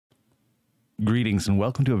Greetings and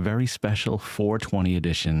welcome to a very special 420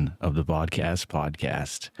 edition of the Vodkast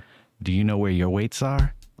podcast. Do you know where your weights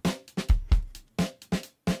are?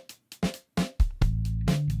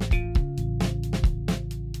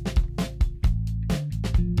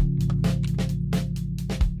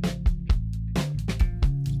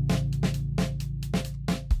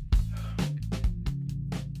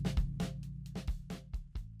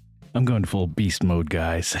 I'm going full beast mode,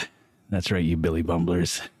 guys. That's right, you Billy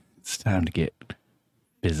Bumblers. It's time to get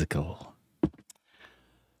physical.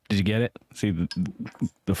 Did you get it? See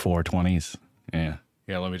the 420s? Yeah.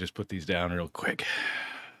 Yeah, let me just put these down real quick.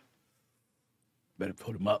 Better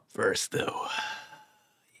put them up first, though.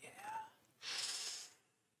 Yeah.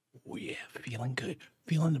 Oh, yeah. Feeling good.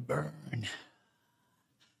 Feeling the burn.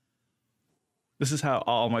 This is how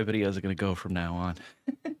all my videos are going to go from now on.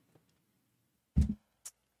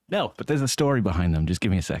 No, but there's a story behind them. Just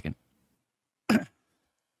give me a second.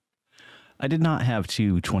 I did not have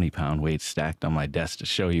two 20-pound weights stacked on my desk to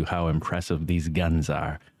show you how impressive these guns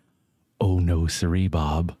are. Oh no, siree,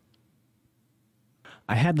 Bob.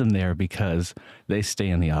 I had them there because they stay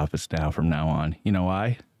in the office now from now on. You know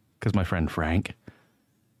why? Because my friend Frank.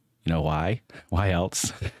 You know why? Why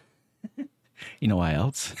else? You know why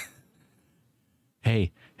else?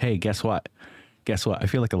 Hey, guess what? Guess what? I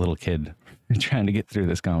feel like a little kid trying to get through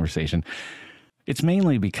this conversation. It's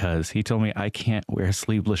mainly because he told me I can't wear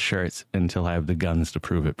sleeveless shirts until I have the guns to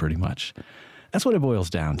prove it, pretty much. That's what it boils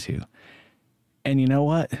down to. And you know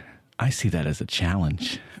what? I see that as a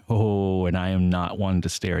challenge. Oh, and I am not one to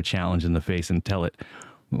stare a challenge in the face and tell it,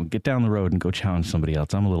 well, get down the road and go challenge somebody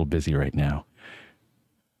else. I'm a little busy right now.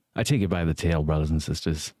 I take it by the tail, brothers and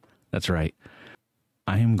sisters. That's right.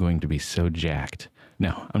 I am going to be so jacked.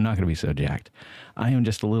 No, I'm not going to be so jacked. I am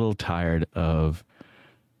just a little tired of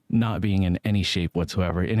not being in any shape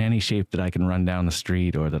whatsoever, in any shape that I can run down the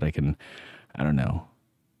street or that I can, I don't know,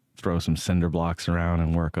 throw some cinder blocks around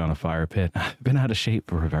and work on a fire pit. I've been out of shape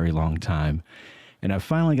for a very long time. And I've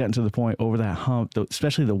finally gotten to the point over that hump,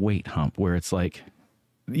 especially the weight hump, where it's like,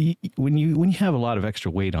 when you have a lot of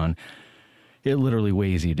extra weight on, it literally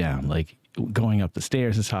weighs you down. Like going up the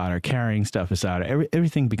stairs is harder, carrying stuff is harder,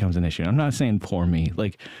 everything becomes an issue. I'm not saying poor me.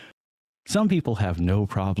 Like some people have no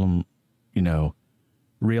problem, you know,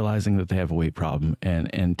 realizing that they have a weight problem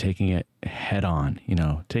and taking it head on, you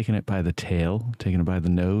know, taking it by the tail, taking it by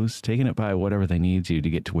the nose, taking it by whatever they need to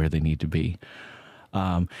get to where they need to be.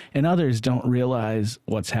 And others don't realize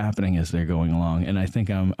what's happening as they're going along. And I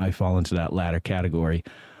think I fall into that latter category.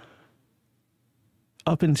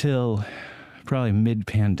 Up until probably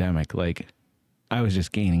mid-pandemic, like I was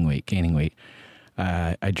just gaining weight.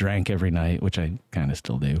 I drank every night, which I kind of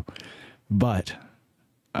still do, but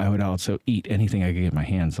I would also eat anything I could get my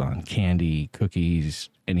hands on. Candy, cookies,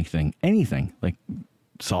 anything, like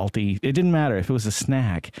salty. It didn't matter if it was a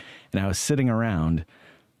snack and I was sitting around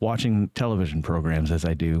watching television programs as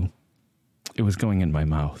I do, it was going in my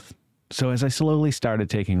mouth. So as I slowly started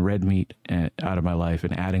taking red meat out of my life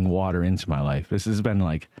and adding water into my life, this has been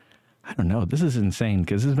like, I don't know, this is insane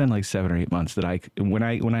because this has been like 7 or 8 months that when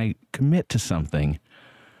I commit to something,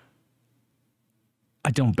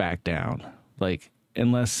 I don't back down. Like,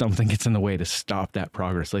 unless something gets in the way to stop that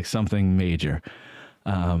progress, like something major.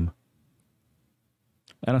 I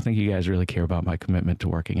don't think you guys really care about my commitment to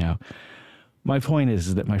working out. My point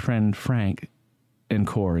is that my friend Frank and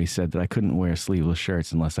Corey said that I couldn't wear sleeveless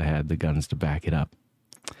shirts unless I had the guns to back it up.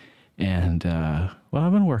 And, well,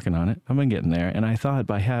 I've been working on it. I've been getting there. And I thought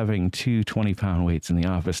by having two 20-pound weights in the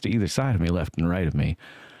office to either side of me, left and right of me,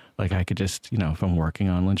 like I could just, you know, if I'm working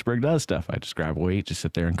on Lynchburg Does stuff, I just grab a weight, just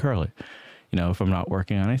sit there and curl it. You know, if I'm not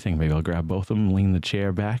working on anything, maybe I'll grab both of them, lean the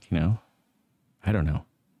chair back, you know. I don't know.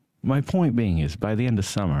 My point being is, by the end of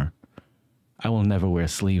summer, I will never wear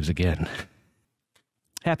sleeves again.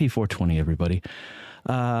 Happy 420, everybody.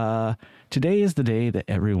 Today is the day that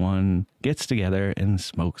everyone gets together and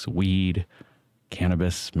smokes weed,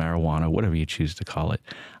 cannabis, marijuana, whatever you choose to call it.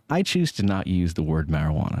 I choose to not use the word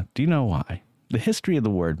marijuana. Do you know why? The history of the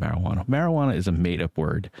word marijuana. Marijuana is a made-up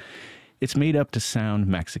word. It's made up to sound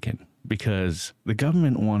Mexican, because the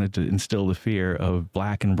government wanted to instill the fear of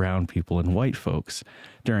black and brown people and white folks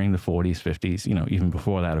during the 40s, 50s, you know, even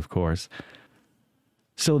before that, of course.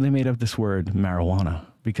 So they made up this word marijuana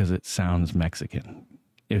because it sounds Mexican.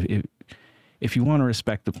 If you want to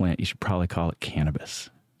respect the plant, you should probably call it cannabis.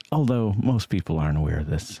 Although most people aren't aware of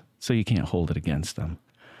this, so you can't hold it against them.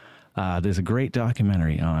 There's a great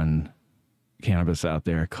documentary on cannabis out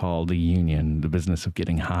there called The Union, The Business of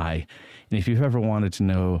Getting High. And if you've ever wanted to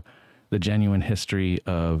know the genuine history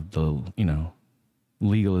of the, you know,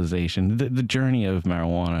 legalization, the journey of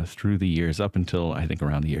marijuana through the years up until I think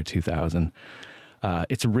around the year 2000.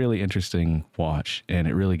 It's a really interesting watch, and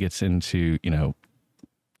it really gets into,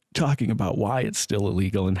 talking about why it's still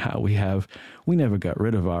illegal and how we never got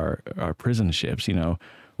rid of our prison ships.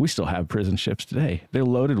 We still have prison ships today. They're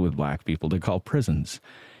loaded with black people. They're called prisons.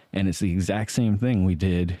 And it's the exact same thing we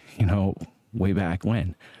did, way back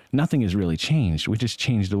when. Nothing has really changed. We just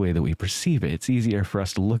changed the way that we perceive it. It's easier for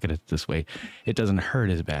us to look at it this way. It doesn't hurt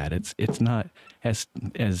as bad. It's not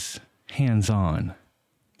as hands-on.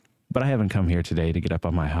 But I haven't come here today to get up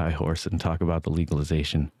on my high horse and talk about the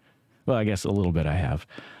legalization. Well, I guess a little bit I have.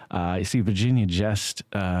 You see, Virginia just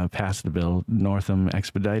passed the bill. Northam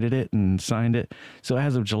expedited it and signed it. So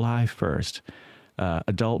as of July 1st,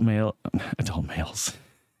 adult males,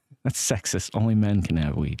 that's sexist. Only men can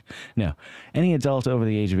have weed. No, any adult over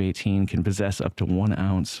the age of 18 can possess up to 1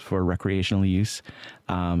 ounce for recreational use.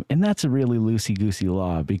 And that's a really loosey-goosey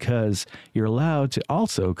law because you're allowed to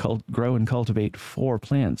also grow and cultivate 4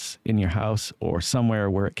 plants in your house or somewhere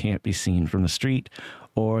where it can't be seen from the street,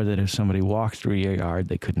 or that if somebody walked through your yard,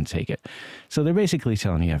 they couldn't take it. So they're basically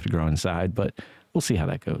telling you have to grow inside, but we'll see how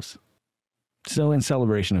that goes. So in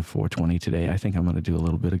celebration of 420 today, I think I'm going to do a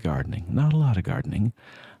little bit of gardening. Not a lot of gardening.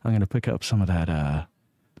 I'm going to pick up some of that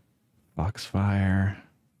foxfire,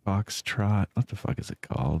 foxtrot, what the fuck is it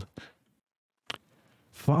called?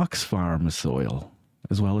 Fox Farm soil,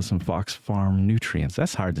 as well as some Fox Farm nutrients.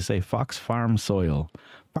 That's hard to say. Fox Farm soil.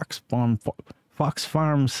 Fox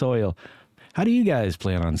Farm soil. How do you guys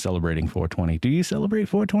plan on celebrating 420? Do you celebrate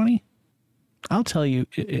 420? I'll tell you,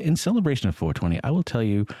 in celebration of 420, I will tell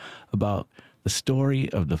you about the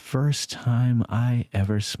story of the first time I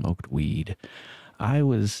ever smoked weed. I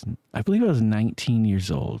believe I was 19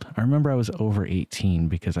 years old. I remember I was over 18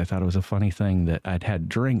 because I thought it was a funny thing that I'd had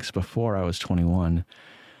drinks before I was 21,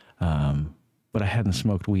 but I hadn't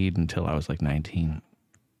smoked weed until I was like 19.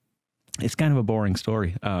 It's kind of a boring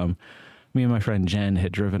story. Me and my friend Jen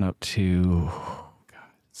had driven up to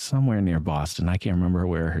somewhere near Boston. I can't remember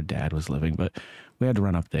where her dad was living, but we had to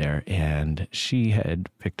run up there, and she had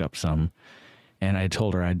picked up some. And I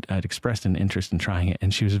told her I'd expressed an interest in trying it,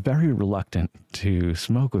 and she was very reluctant to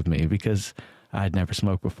smoke with me because I'd never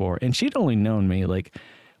smoked before. And she'd only known me, like,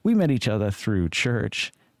 we met each other through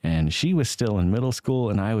church, and she was still in middle school,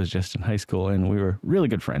 and I was just in high school, and we were really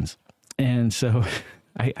good friends. And so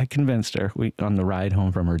I convinced her on the ride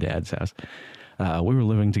home from her dad's house. We were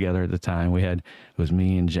living together at the time. It was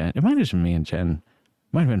me and Jen. It might have just been me and Jen.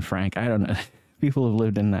 It might have been Frank. I don't know. People have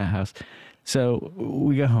lived in that house. So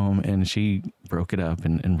we got home, and she broke it up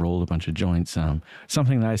and rolled a bunch of joints,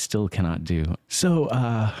 something that I still cannot do.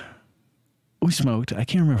 So we smoked. I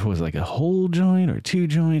can't remember if it was like a whole joint or 2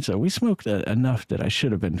 joints. Or we smoked enough that I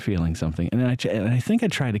should have been feeling something. And I think I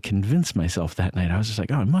tried to convince myself that night. I was just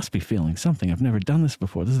like, oh, I must be feeling something. I've never done this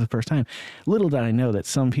before. This is the first time. Little did I know that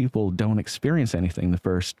some people don't experience anything the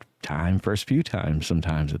first few times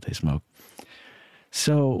sometimes that they smoke.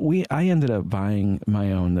 So I ended up buying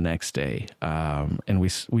my own the next day, and we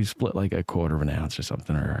split like a 1/4 ounce or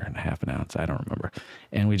something, or 1/2 ounce, I don't remember.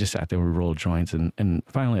 And we just sat there, we rolled joints, and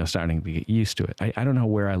finally I was starting to get used to it. I don't know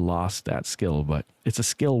where I lost that skill, but it's a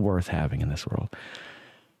skill worth having in this world.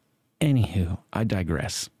 Anywho, I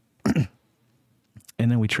digress. And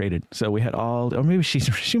then we traded. So we had or maybe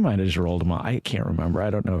she might have just rolled them all. I can't remember. I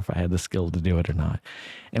don't know if I had the skill to do it or not.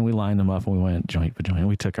 And we lined them up, and we went joint by joint.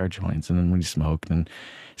 We took our joints, and then we smoked. And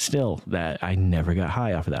still, that I never got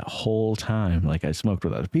high off of that whole time. Like, I smoked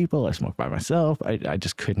with other people. I smoked by myself. I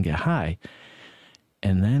just couldn't get high.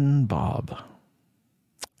 And then Bob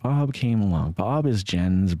came along. Bob is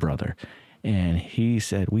Jen's brother. And he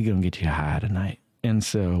said, we gonna get you high tonight. And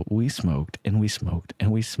so we smoked, and we smoked,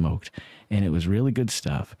 and we smoked, and it was really good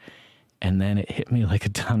stuff. And then it hit me like a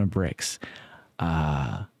ton of bricks.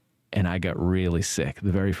 And I got really sick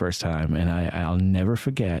the very first time. And I'll never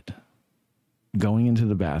forget going into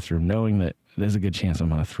the bathroom, knowing that there's a good chance I'm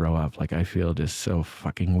going to throw up. Like, I feel just so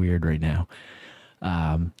fucking weird right now.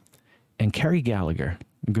 And Carrie Gallagher,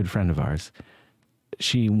 a good friend of ours,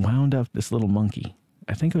 she wound up this little monkey.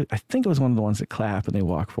 I think it was one of the ones that clap and they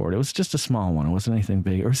walk forward. It was just a small one. It wasn't anything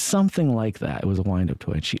big or something like that. It was a wind-up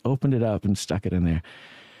toy. And she opened it up and stuck it in there.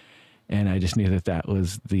 And I just knew that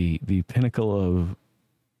was the pinnacle of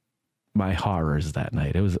my horrors that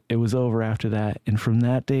night. It was over after that. And from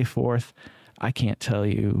that day forth, I can't tell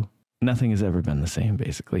you, nothing has ever been the same,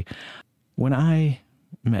 basically. When I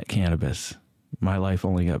met cannabis, my life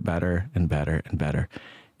only got better and better and better.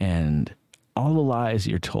 And all the lies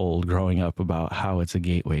you're told growing up about how it's a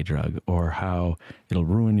gateway drug or how it'll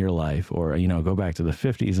ruin your life, or, go back to the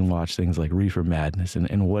 50s and watch things like Reefer Madness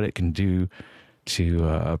and what it can do to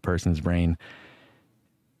a person's brain.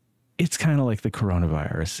 It's kind of like the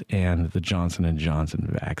coronavirus and the Johnson & Johnson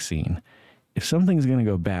vaccine. If something's going to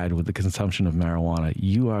go bad with the consumption of marijuana,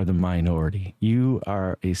 you are the minority. You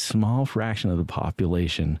are a small fraction of the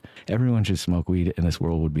population. Everyone should smoke weed and this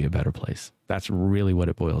world would be a better place. That's really what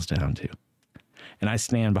it boils down to. And I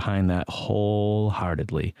stand behind that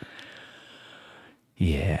wholeheartedly.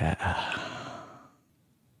 Yeah.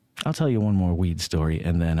 I'll tell you one more weed story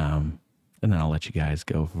and then I'll let you guys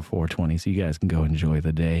go for 420 so you guys can go enjoy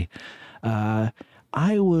the day.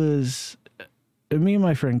 Me and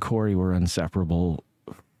my friend Corey were inseparable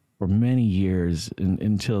for many years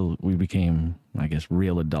until we became, I guess,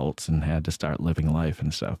 real adults and had to start living life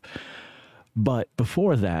and stuff. But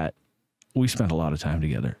before that, we spent a lot of time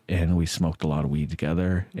together and we smoked a lot of weed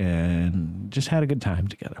together and just had a good time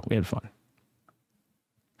together. We had fun.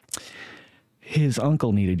 His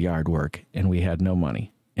uncle needed yard work and we had no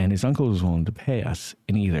money. And his uncle was willing to pay us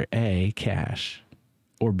in either A, cash,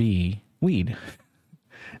 or B, weed.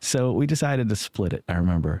 So we decided to split it, I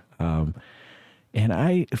remember. And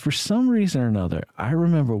for some reason or another, I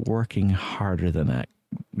remember working harder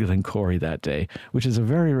than Corey that day, which is a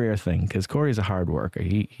very rare thing because Corey's a hard worker.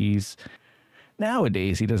 He's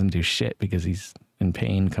nowadays, he doesn't do shit because he's in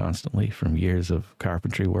pain constantly from years of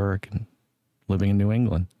carpentry work and living in New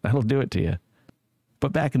England. That'll do it to you.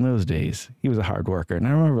 But back in those days, he was a hard worker. And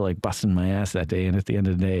I remember like busting my ass that day. And at the end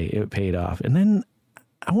of the day, it paid off. And then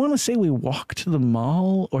I want to say we walked to the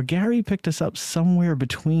mall or Gary picked us up somewhere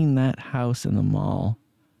between that house and the mall.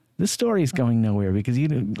 This story is going nowhere because a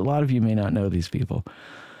lot of you may not know these people.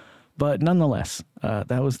 But nonetheless,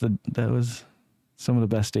 that was some of the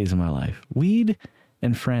best days of my life. Weed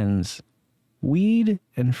and friends would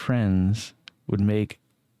make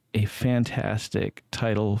a fantastic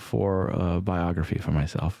title for a biography for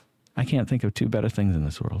myself. I can't think of two better things in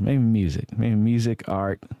this world. Maybe music,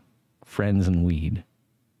 art, friends, and weed.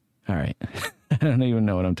 All right. I don't even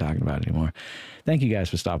know what I'm talking about anymore. Thank you guys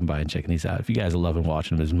for stopping by and checking these out. If you guys are loving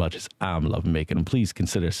watching them as much as I'm loving making them, please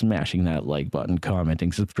consider smashing that like button,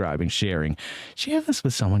 commenting, subscribing, sharing. Share this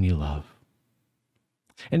with someone you love.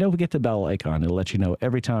 And don't forget the bell icon. It'll let you know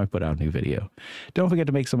every time I put out a new video. Don't forget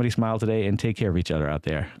to make somebody smile today and take care of each other out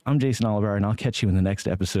there. I'm Jason Oliver, and I'll catch you in the next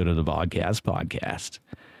episode of the Vodkast podcast.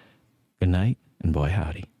 Good night, and boy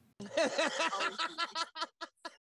howdy.